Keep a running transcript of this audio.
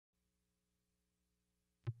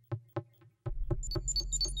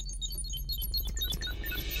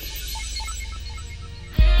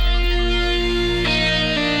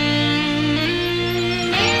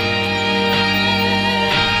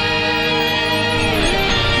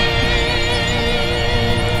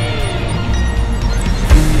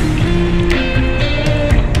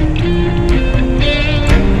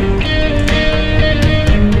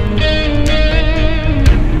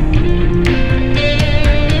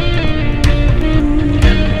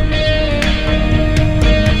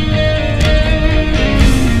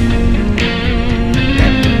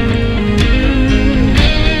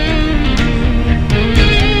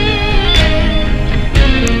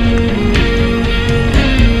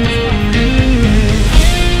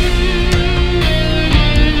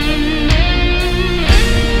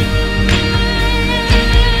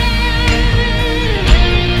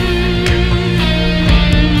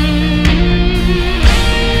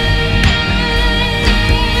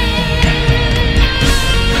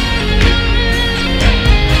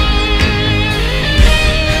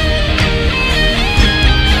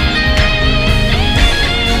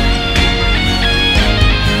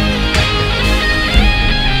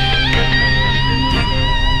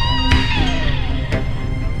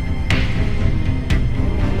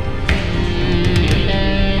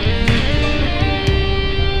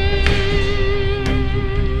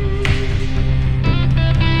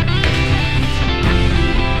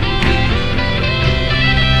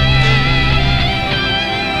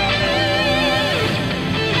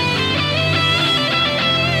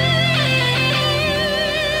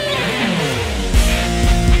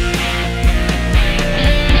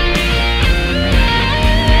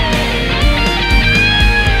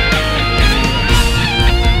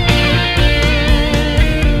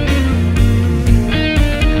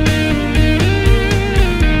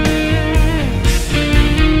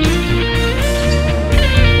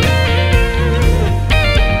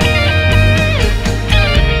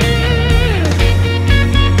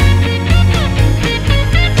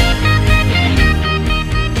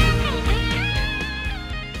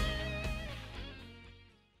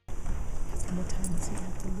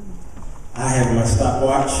I have my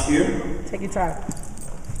stopwatch here. Take your time.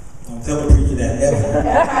 Don't tell the preacher that ever.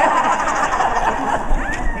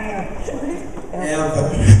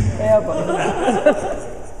 Ever.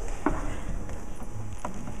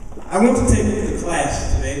 I want to take you to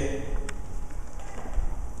class today.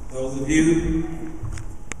 Those of you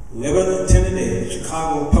who ever attended a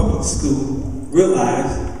Chicago public school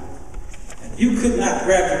realize that you could not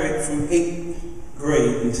graduate from 8th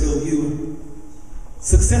grade until you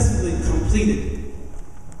successfully completed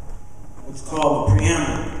what's called the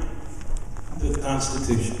preamble to the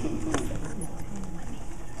Constitution.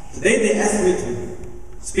 Today they asked me to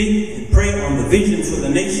speak and pray on the vision for the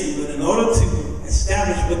nation, but in order to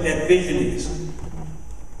establish what that vision is,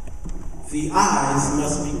 the eyes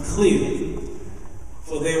must be clear,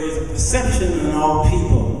 for there is a perception in all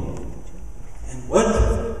people, and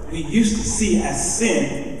what we used to see as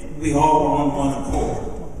sin, we all were on one accord.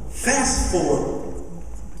 Fast forward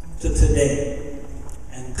to today,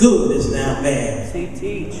 and good is now bad,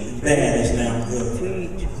 and bad is now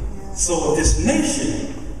good. So if this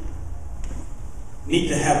nation need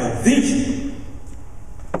to have a vision,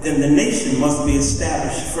 then the nation must be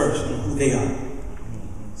established first on who they are.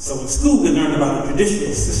 So in school we learn about the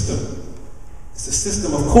judicial system. It's a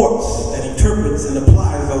system of courts that interprets and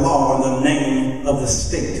applies the law in the name of the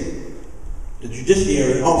state. The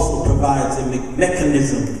judiciary also provides a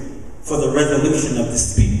mechanism for the resolution of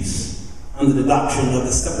disputes under the doctrine of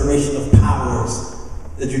the separation of powers.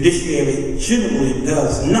 The judiciary generally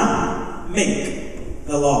does not make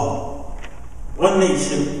the law. One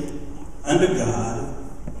nation under God,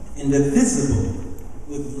 indivisible,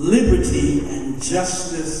 with liberty and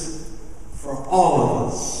justice for all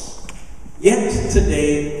of us. Yet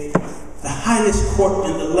today, the highest court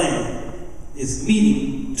in the land is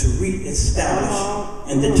meeting to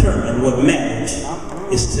re-establish and determine what marriage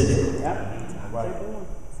is today.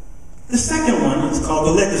 The second one is called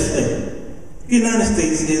the legislature. The United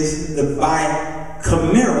States is the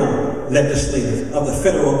bicameral legislature of the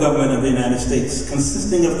federal government of the United States,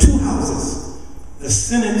 consisting of two houses, the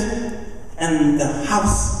Senate and the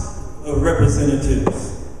House of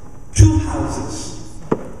Representatives. Two houses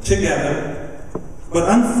together, but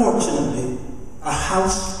unfortunately, a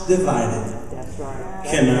house divided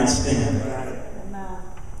cannot stand.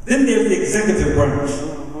 Then there's the executive branch,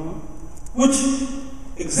 which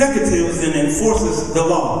executives and enforces the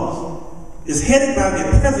laws, is headed by the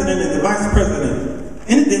president and the vice president.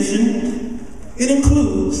 In addition, it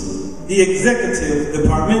includes the executive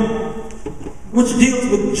department, which deals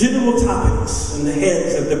with general topics, and the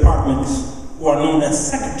heads of departments who are known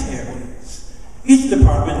as secretaries. Each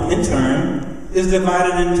department, in turn, is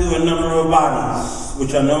divided into a number of bodies,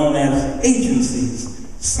 which are known as agencies,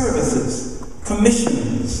 services,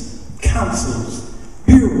 commissions, councils,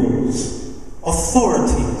 bureaus,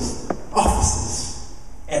 authorities, offices,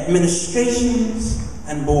 administrations,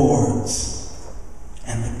 and boards.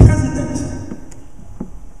 And the president,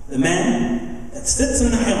 the man that sits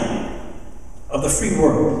in the helm of the free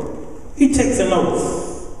world, he takes an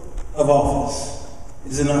oath of office.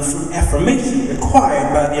 It is an affirmation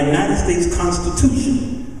required by the United States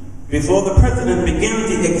Constitution. Before the president begins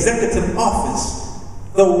the executive office,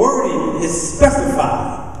 the wording is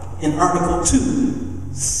specified in Article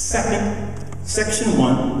 2, Section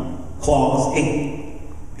 1, Clause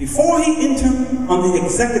 8. Before he enters on the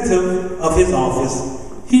executive of his office,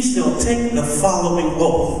 he shall take the following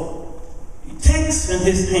oath. He takes in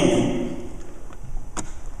his hand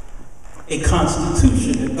a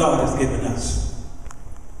constitution that God has given us.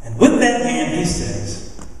 And with that hand he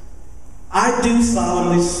says, I do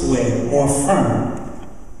solemnly swear or affirm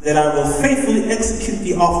that I will faithfully execute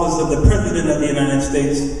the office of the President of the United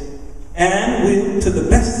States and will, to the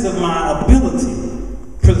best of my ability,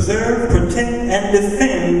 preserve, protect, and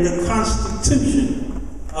defend the Constitution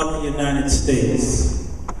of the United States.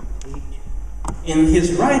 In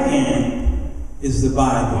his right hand is the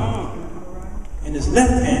Bible. In his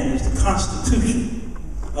left hand is the Constitution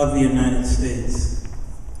of the United States.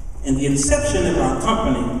 In the inception of our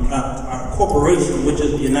company, our corporation, which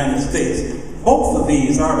is the United States, both of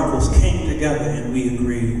these articles came together and we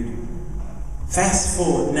agreed. Fast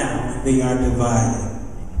forward now, and they are divided.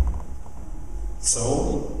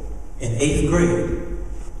 So, in 8th grade,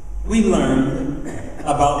 we learned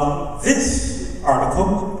about this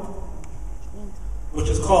article, which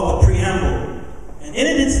is called the preamble. And in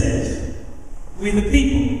it says, we the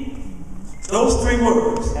people. Those three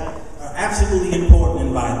words are absolutely important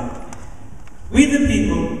in Bible. We the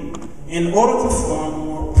people, in order to form a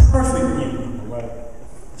more perfect union,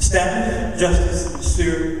 establish justice,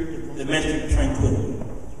 ensure domestic tranquility,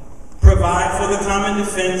 provide for the common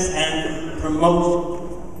defense, and promote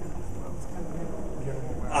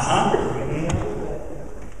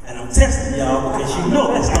And I'm testing y'all because you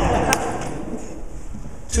know this don't happen.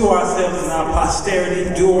 To ourselves and our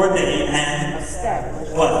posterity, do ordain and establish.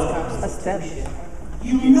 What? Establish.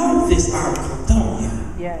 You know this article, don't you?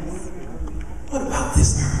 Yes. What about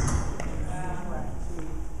this article?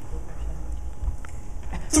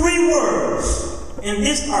 3 words in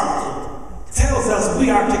this article tells us we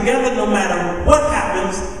are together no matter what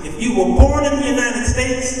happens. If you were born in the United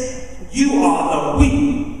States, you are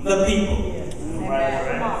we, the people.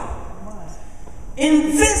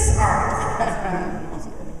 In this article,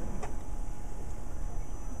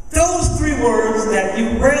 those 3 words that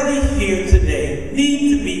you rarely hear today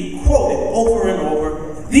need to be quoted over and over.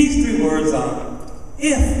 These 3 words are,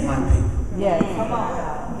 if my people. Yes. Come on.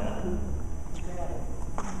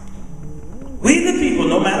 We the people,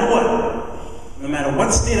 no matter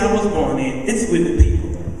what state I was born in, it's we the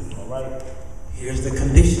people. All right. Here's the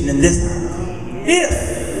condition in this article.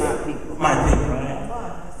 If my people,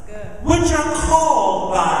 which are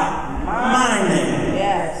called by my name,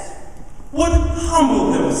 yes, would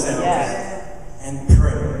humble themselves, yes, and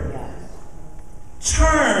pray. Yes.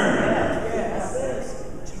 Turn. Yes.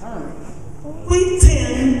 We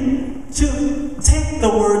tend to take the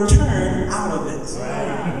word turn out of it.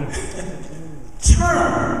 Right.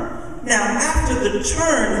 Turn. Now, after the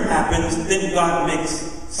turn happens, then God makes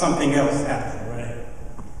something else happen. Right.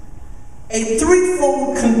 A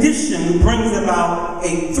 3-fold condition brings about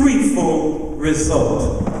a 3-fold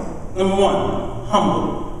result. Number 1,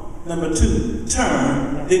 humble. Number 2,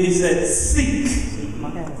 turn. Then he said, seek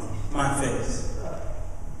my face.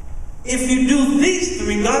 If you do these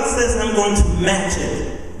 3, God says, I'm going to match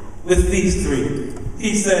it with these 3.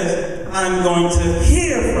 He says, I'm going to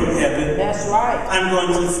hear from heaven. That's right. I'm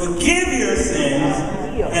going to forgive your sins.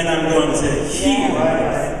 And I'm going to heal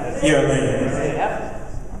your land. Yep.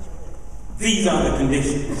 These are the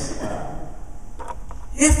conditions.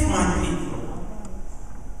 If my people,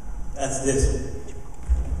 that's this one.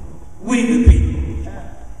 We the people,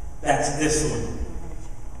 that's this one.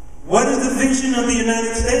 What is the vision of the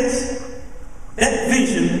United States? That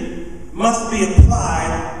vision must be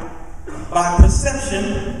applied by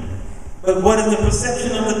perception, but what is the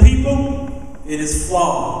perception of the people? It is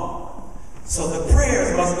flawed. So the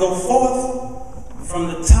prayers must go forth from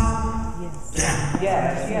the top down.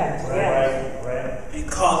 Yes. Right.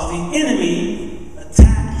 Because the enemy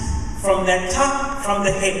attacks from that top, from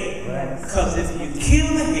the head. Right. Because if you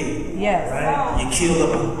kill the head, yes, you kill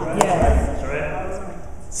the body. Yes.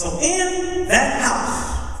 Right. So in that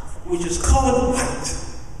house, which is colored white,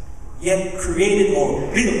 yet created or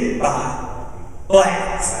built by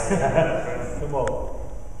blacks. Come on.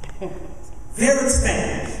 There it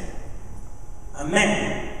stands. A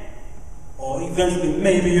man, or eventually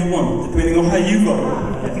maybe a woman, depending on how you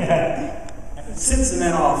vote, sits in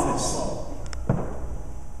that office.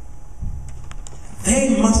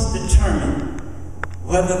 They must determine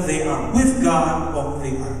whether they are with God or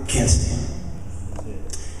they are against Him.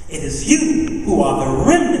 It is you who are the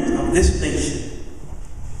remnant of this nation.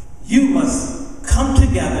 You must come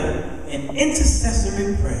together in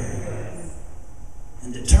intercessory prayer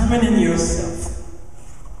and determine in yourself,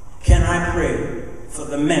 can I pray for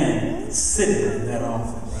the man sitting in that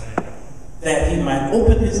office, that he might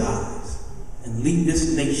open his eyes and lead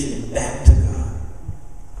this nation back to God?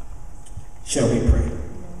 Shall we pray?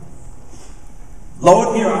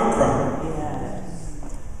 Lord, hear our cry.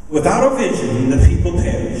 Yes. Without a vision, the people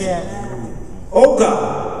perish. Yes. Oh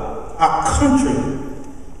God, our country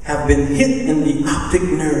have been hit in the optic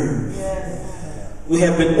nerve. Yes. We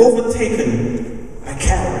have been overtaken by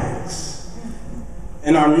cataracts.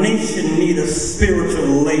 And our nation needs a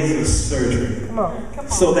spiritual laser surgery. Come on.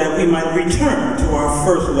 So that we might return to our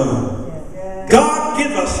first love. Yes. God,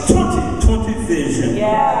 give us 20/20 vision.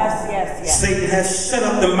 Yes. Satan has shut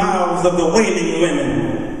up the mouths of the wailing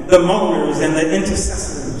women, the moaners, and the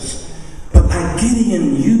intercessors. But like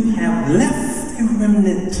Gideon, you have left a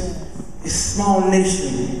remnant, a small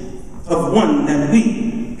nation of one that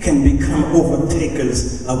we can become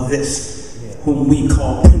overtakers of this, whom we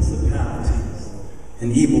call principalities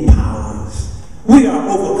and evil powers. We are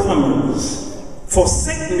overcomers, for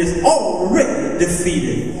Satan is already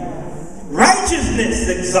defeated. Righteousness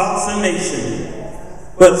exalts a nation,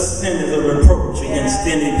 but sin is a reproach against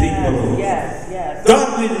any people.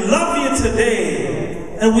 God, we love you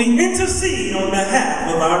today, and we intercede on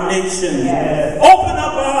behalf of our nation. Open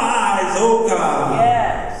up our eyes, oh God,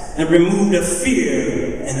 and remove the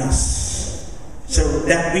fear in us, so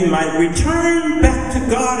that we might return back to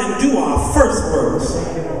God and do our first works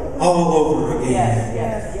all over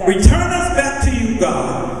again. Return us back to you,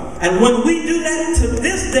 God. And when we do that to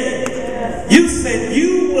this day, you said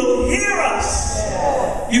you will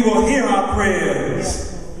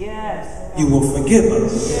prayers. Yes. You will forgive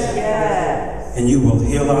us. Yes. And you will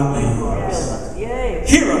heal our lands. Yes.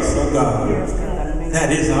 Hear us, oh God.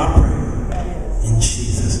 That is our prayer. In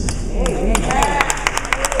Jesus' name. Amen.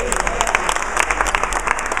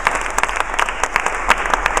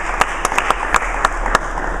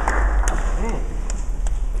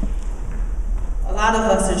 A lot of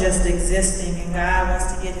us are just existing, and God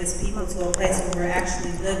wants to get his people to a place where we're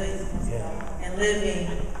actually living and living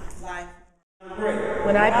life.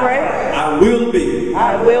 When I pray, I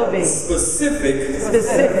will be specific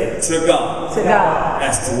to God to God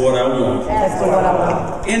as to what I want. as to what I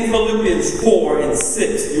want. In Philippians 4 and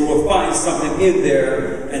 6, you will find something in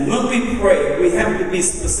there. And when we pray, we have to be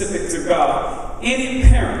specific to God. Any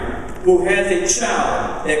parent who has a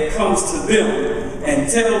child that comes to them and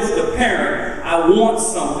tells the parent, I want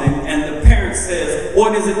something, and the parent says,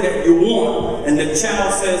 what is it that you want? And the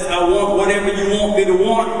child says, I want whatever you want me to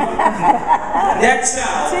want. That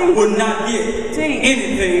child will not get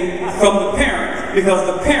anything from the parent because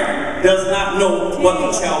the parent does not know what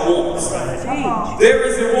the child wants. There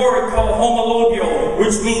is a word called homologio,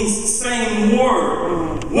 which means same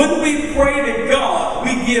word. When we pray to God,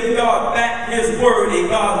 we give God back his word, and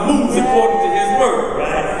God moves according to his word.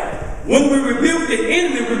 When we rebuke the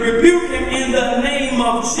enemy, we rebuke him in the name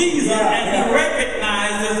of Jesus, and he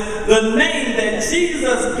recognizes the name that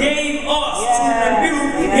Jesus gave us to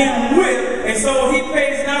rebuke him with. And so he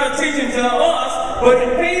pays not attention to us, but he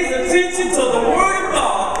pays attention to the word of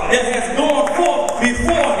God that has gone forth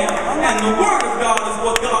before him. And the word of God is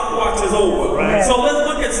what God watches over. So let's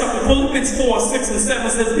look at something. Philippians 4, 6, and 7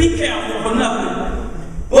 says, be careful for nothing.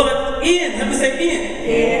 But let me say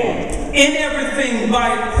in everything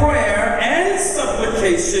by prayer and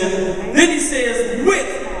supplication. Then he says, with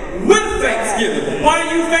thanksgiving. Why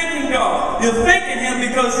are you thanking God? You're thanking him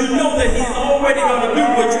because you know that he's already going to do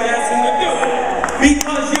what you asked him to do.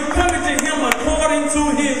 Because you're coming to him according to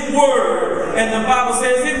his word. And the Bible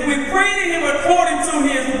says, if we pray to him according to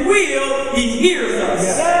his will, he hears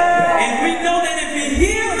us. And we know that if he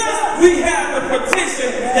hears us, we have the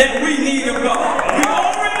petition that we need of God. We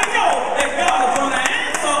already know that God is going to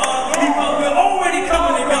answer us because we're already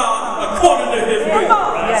coming to God according to his will.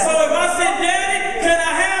 So if I say, Daddy, can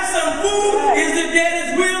I have some food? Is it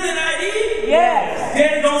Daddy's will that I eat? Yes.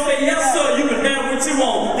 Daddy don't say, yes, sir, you can have what you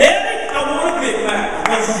want. Daddy, I want a Big Mac.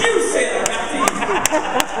 Because you said I got to eat.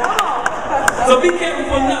 So be careful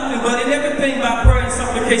for nothing, but in everything by prayer and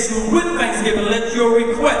supplication with thanksgiving, let your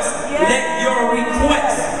request, let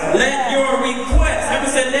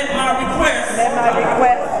my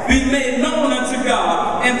request be made known unto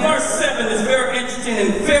God. And verse 7 is very interesting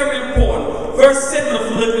and very important. Verse 7 of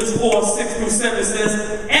Philippians 4, 6 through 7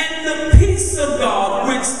 says, and the peace of God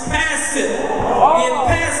which passeth, it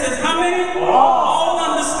passes how many? All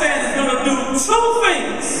understanding is going to do two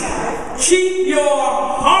things. Keep your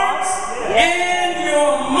hearts and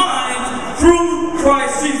your minds through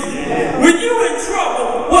Christ Jesus. When you're in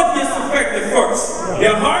trouble, what gets affected first?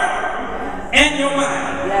 Your heart and your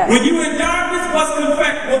mind. When you're in darkness,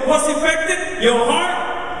 what's affected? Your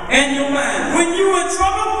heart and your mind. When you're in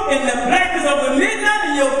trouble, in the blackness of the midnight,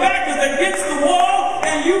 and your back is against the wall,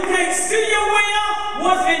 and you can't see your way out,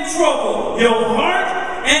 what's in trouble? Your heart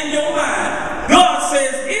and your mind. God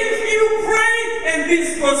says, if you pray and be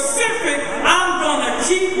specific, I'm going to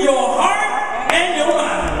keep your heart and your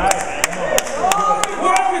mind. The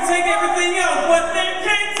world can take everything else, but they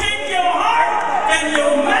can't take your heart and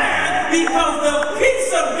your mind because the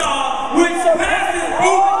peace of God, which passes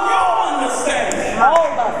even your understanding,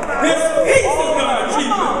 his peace is going to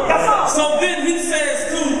keep it. So then he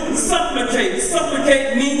says to supplicate.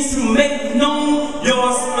 Supplicate means to make known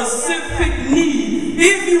your specific need.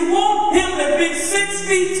 If you want him to be 6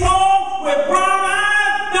 feet tall with brown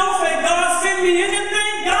eyes, don't say, God, send me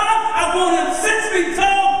anything. God, I want him 6 feet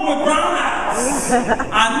tall with brown eyes.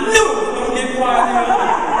 I knew it was going to get quiet.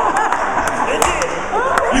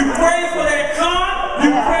 You pray for that car,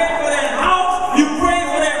 you pray for that house, you pray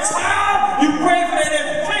for that child, you pray for that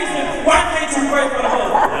education. Why can't you pray for the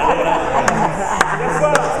husband?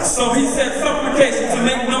 So he said supplication to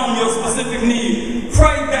make known your specific need.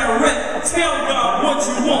 Pray direct. Tell God what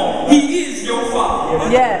you want. He is your Father.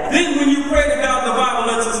 Then when you pray to God, the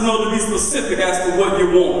Bible lets us know to be specific as to what you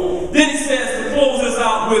want. Then he says to close this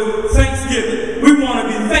out with thanksgiving. We want to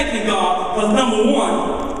be thanking God because number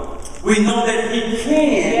one, we know that he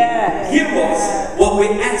can give us what we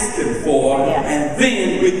ask him for, and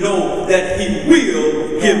then we know that he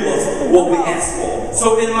will give us what we ask for.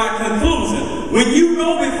 So in my conclusion, when you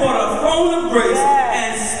go before the throne of grace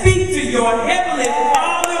and speak to your heavenly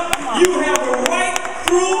Father, you have a right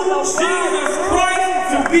through Jesus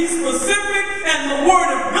Christ to Be specific